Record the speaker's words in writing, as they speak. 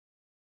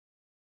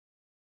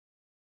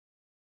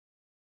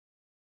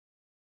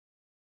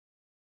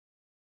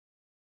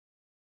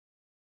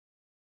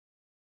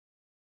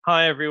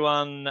Hi,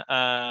 everyone.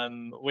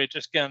 We're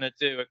just going to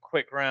do a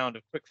quick round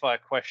of quickfire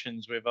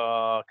questions with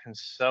our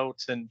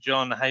consultant,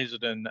 John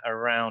Hazelden,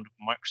 around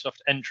Microsoft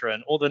Entra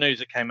and all the news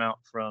that came out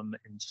from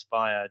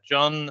Inspire.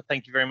 John,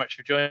 thank you very much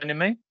for joining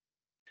me.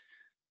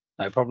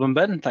 No problem,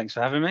 Ben. Thanks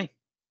for having me.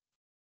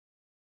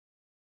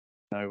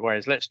 No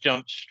worries. Let's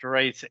jump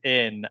straight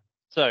in.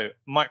 So,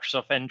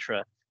 Microsoft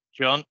Entra.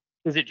 John,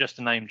 is it just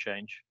a name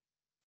change?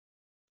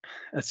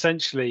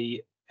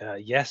 Essentially,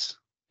 yes,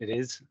 it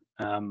is.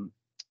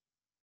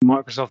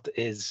 Microsoft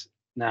is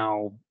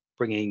now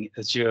bringing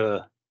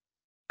Azure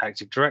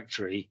Active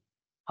Directory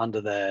under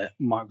their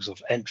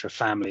Microsoft Entra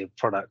family of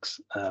products,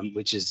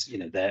 which is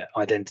their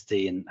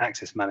identity and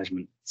access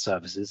management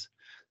services.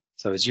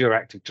 So Azure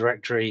Active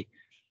Directory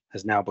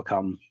has now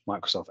become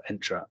Microsoft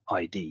Entra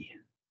ID.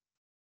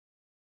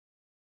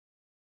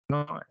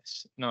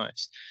 Nice,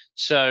 nice.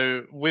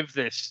 So with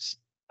this,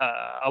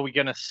 are we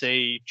going to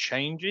see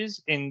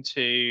changes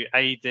into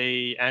AD,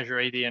 Azure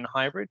AD, and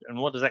hybrid? And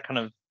what does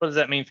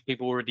that mean for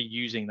people already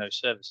using those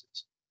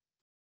services?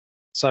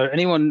 So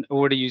anyone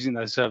already using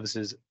those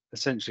services,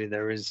 essentially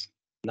there is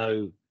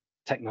no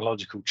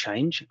technological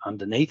change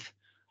underneath.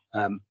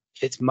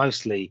 It's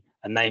mostly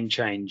a name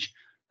change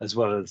as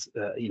well as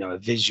a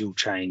visual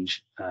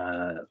change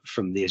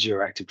from the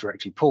Azure Active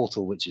Directory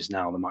portal, which is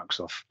now the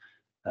Microsoft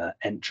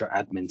Entra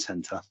Admin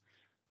Center.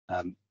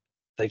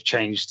 They've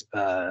changed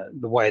the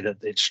way that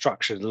it's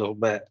structured a little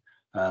bit.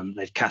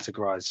 They've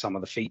categorized some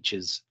of the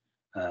features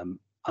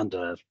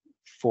under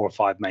 4 or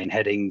 5 main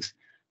headings,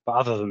 but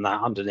other than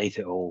that, underneath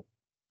it all,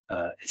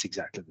 it's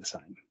exactly the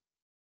same.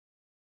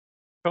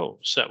 Cool.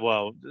 So,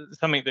 well,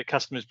 something that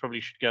customers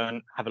probably should go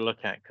and have a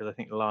look at, because I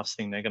think the last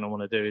thing they're going to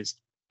want to do is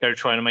go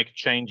try to make a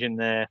change in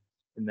their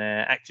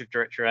Active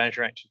Directory,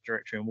 Azure Active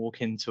Directory, and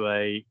walk into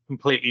a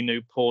completely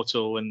new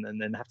portal and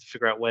then have to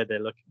figure out where they're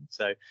looking.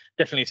 So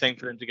definitely something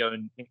for them to go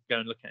and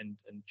look at and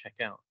check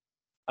out.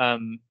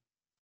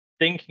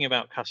 Thinking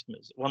about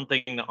customers, one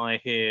thing that I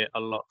hear a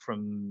lot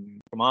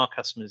from our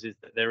customers is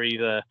that they're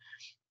either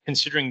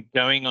considering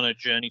going on a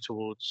journey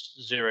towards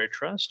zero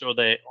trust, or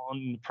they're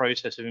on the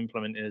process of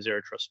implementing a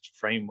zero trust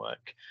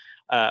framework.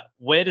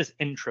 Where does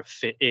Entra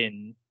fit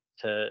in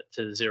to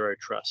zero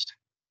trust?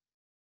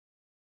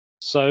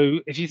 So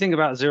if you think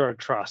about zero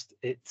trust,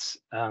 it's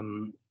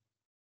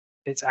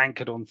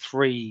anchored on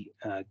 3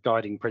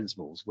 guiding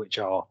principles, which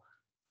are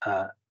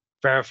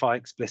verify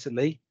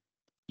explicitly,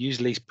 use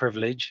least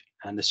privilege,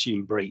 and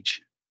assume breach.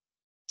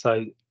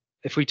 So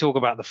if we talk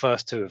about the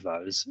first 2 of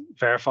those,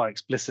 verify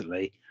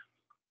explicitly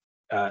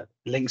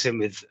links in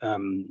with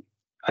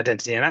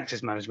identity and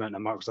access management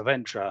and Microsoft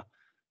Entra,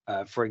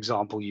 for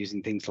example,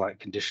 using things like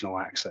conditional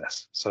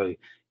access. So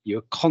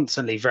you're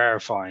constantly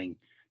verifying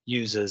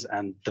users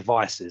and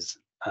devices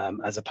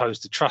as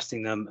opposed to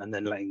trusting them and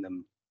then letting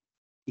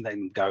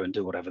them go and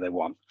do whatever they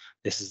want.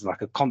 This is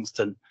like a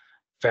constant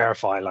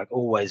verify, like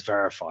always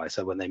verify.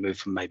 So when they move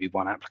from maybe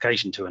one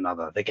application to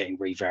another, they're getting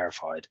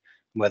re-verified,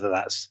 whether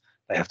that's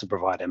they have to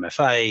provide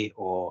MFA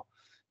or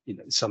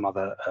some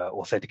other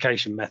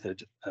authentication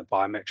method,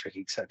 biometric,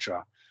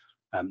 etc.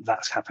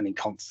 That's happening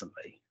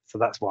constantly. So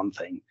that's one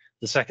thing.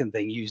 The second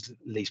thing, use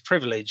least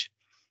privilege,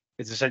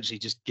 is essentially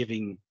just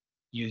giving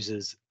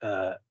users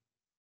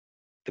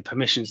the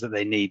permissions that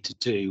they need to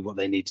do what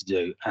they need to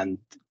do, and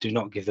do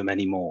not give them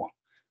any more.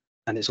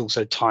 And it's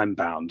also time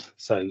bound.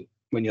 So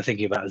when you're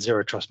thinking about a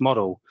zero trust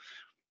model,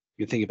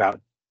 you're thinking about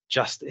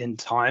just in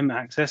time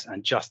access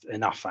and just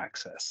enough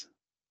access.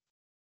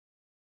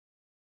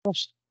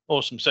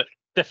 Awesome. So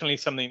definitely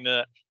something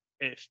that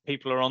if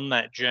people are on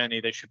that journey,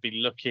 they should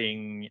be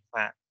looking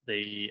at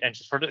the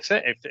Entra product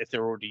set if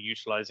they're already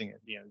utilizing it.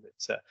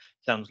 It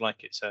sounds like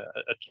it's a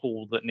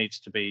tool that needs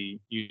to be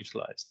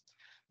utilized.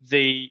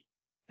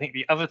 I think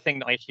the other thing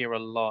that I hear a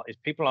lot is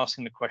people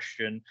asking the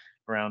question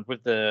around,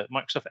 with the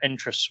Microsoft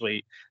Entra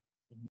suite,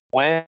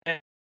 where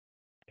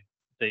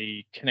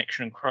the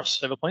connection and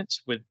crossover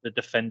points with the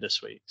Defender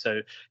suite.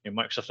 So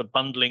Microsoft are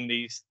bundling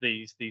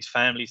these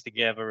families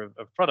together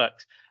of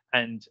products,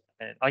 and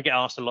I get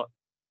asked a lot,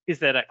 is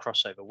there that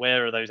crossover?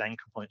 Where are those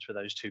anchor points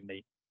where those two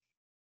meet?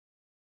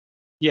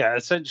 Yeah,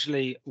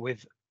 essentially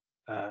with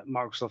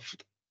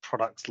Microsoft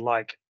products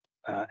like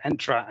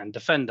Entra and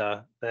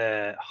Defender,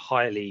 they're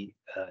highly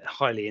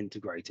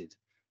integrated.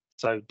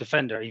 So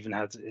Defender even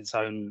has its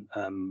own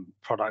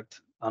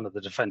product under the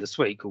Defender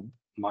suite called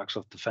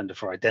Microsoft Defender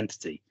for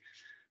Identity.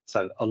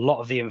 So a lot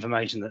of the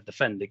information that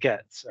Defender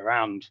gets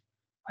around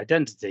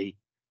identity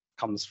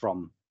comes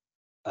from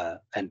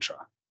Entra.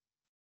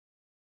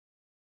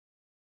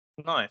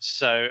 Nice.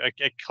 So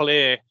a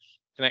clear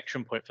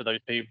connection point for those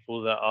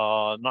people that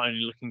are not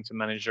only looking to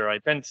manage their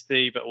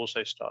identity, but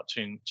also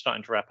starting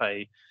to wrap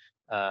a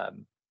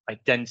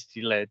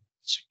identity-led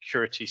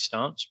security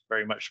stance,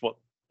 very much what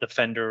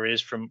Defender is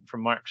from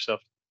Microsoft.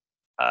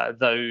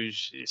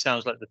 It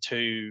sounds like the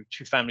two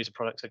families of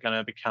products are going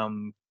to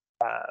become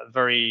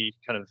very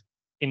kind of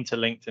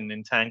interlinked and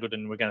entangled,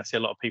 and we're going to see a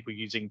lot of people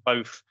using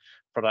both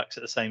products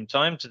at the same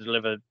time to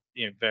deliver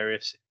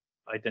various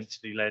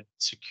identity-led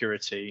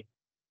security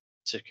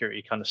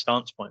kind of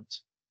stance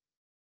points.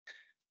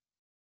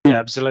 Yeah,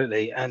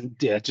 absolutely. And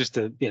yeah, just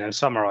to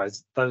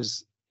summarize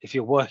those, if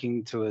you're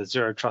working to a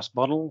zero trust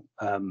model,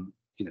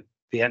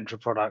 the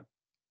Entra product,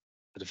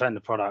 the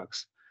Defender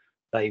products,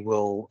 they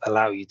will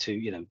allow you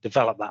to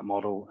develop that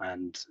model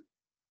and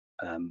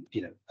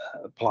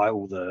apply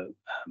all the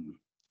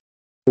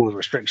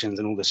restrictions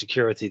and all the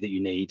security that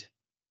you need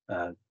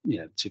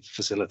to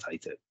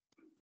facilitate it.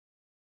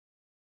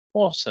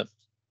 Awesome.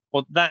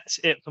 Well, that's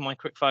it for my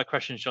quickfire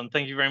questions, John.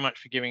 Thank you very much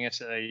for giving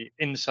us a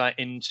insight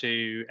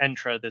into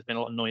Entra. There's been a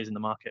lot of noise in the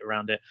market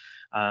around it,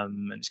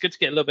 and it's good to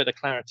get a little bit of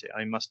clarity.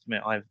 I must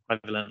admit, I've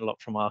learned a lot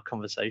from our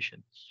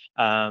conversation.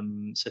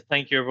 So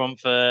thank you everyone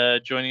for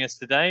joining us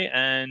today,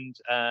 and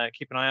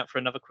keep an eye out for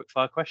another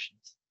quickfire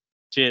questions.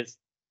 Cheers.